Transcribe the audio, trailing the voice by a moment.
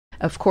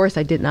Of course,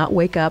 I did not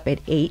wake up at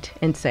 8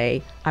 and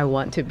say, I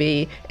want to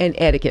be an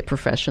etiquette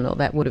professional.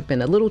 That would have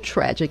been a little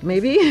tragic,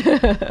 maybe.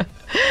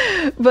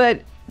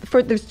 But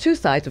there's two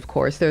sides, of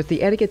course. There's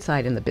the etiquette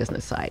side and the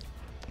business side.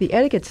 The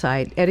etiquette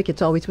side,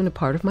 etiquette's always been a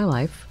part of my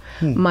life.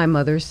 My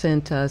mother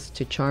sent us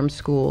to charm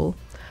school.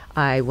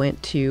 I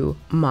went to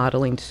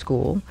modeling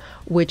school,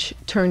 which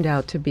turned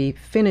out to be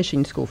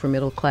finishing school for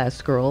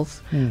middle-class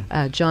girls.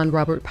 John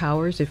Robert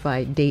Powers, if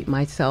I date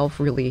myself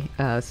really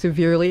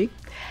severely.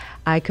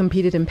 I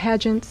competed in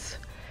pageants,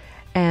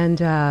 and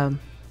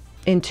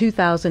in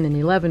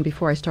 2011,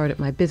 before I started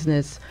my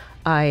business,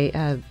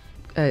 I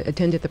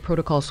attended the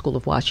Protocol School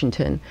of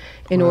Washington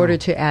in order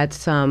to add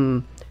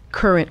some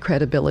current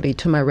credibility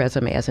to my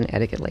resume as an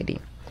etiquette lady.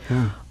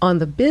 On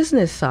the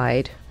business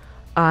side,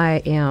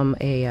 I am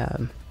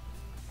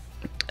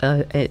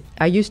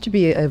I used to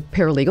be a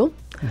paralegal.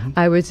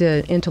 I was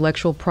an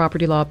intellectual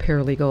property law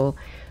paralegal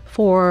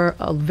for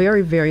a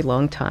very, very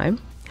long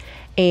time.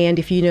 And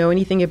if you know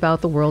anything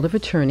about the world of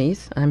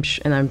attorneys, and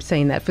I'm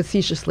saying that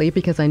facetiously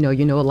because I know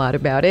you know a lot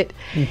about it,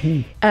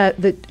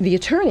 the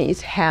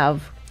attorneys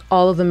have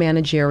all of the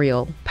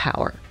managerial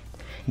power.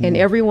 And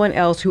everyone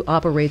else who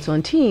operates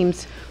on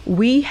teams,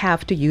 we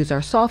have to use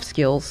our soft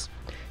skills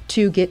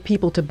to get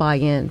people to buy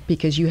in,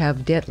 because you have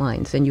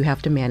deadlines and you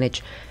have to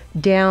manage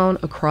down,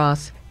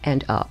 across,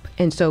 and up.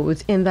 And so it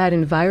was in that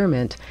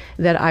environment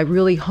that I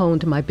really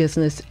honed my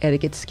business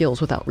etiquette skills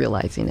without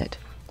realizing it.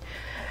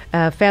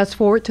 Fast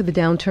forward to the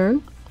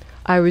downturn,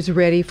 I was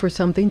ready for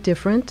something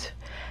different,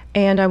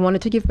 and I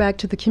wanted to give back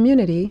to the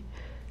community.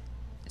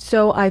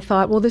 So I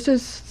thought, well, this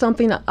is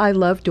something I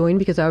love doing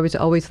because I was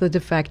always the de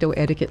facto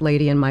etiquette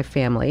lady in my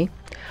family.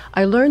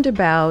 I learned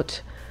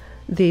about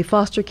the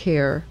foster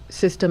care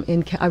system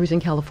I was in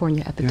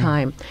California at the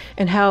time,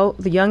 and how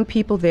the young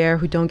people there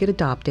who don't get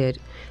adopted,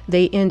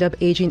 they end up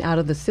aging out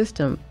of the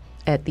system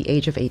at the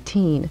age of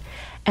 18,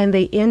 and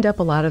they end up,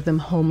 a lot of them,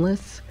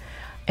 homeless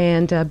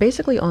and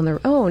basically on their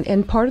own.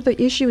 And part of the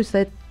issue is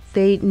that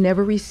they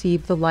never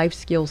receive the life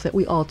skills that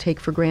we all take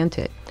for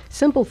granted.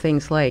 Simple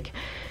things like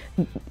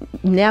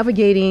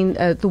navigating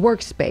the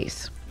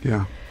workspace.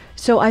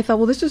 So I thought,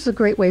 well, this is a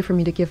great way for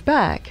me to give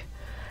back.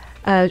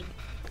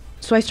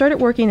 So I started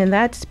working in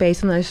that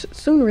space, and I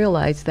soon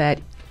realized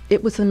that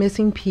it was a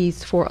missing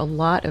piece for a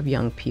lot of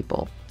young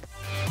people.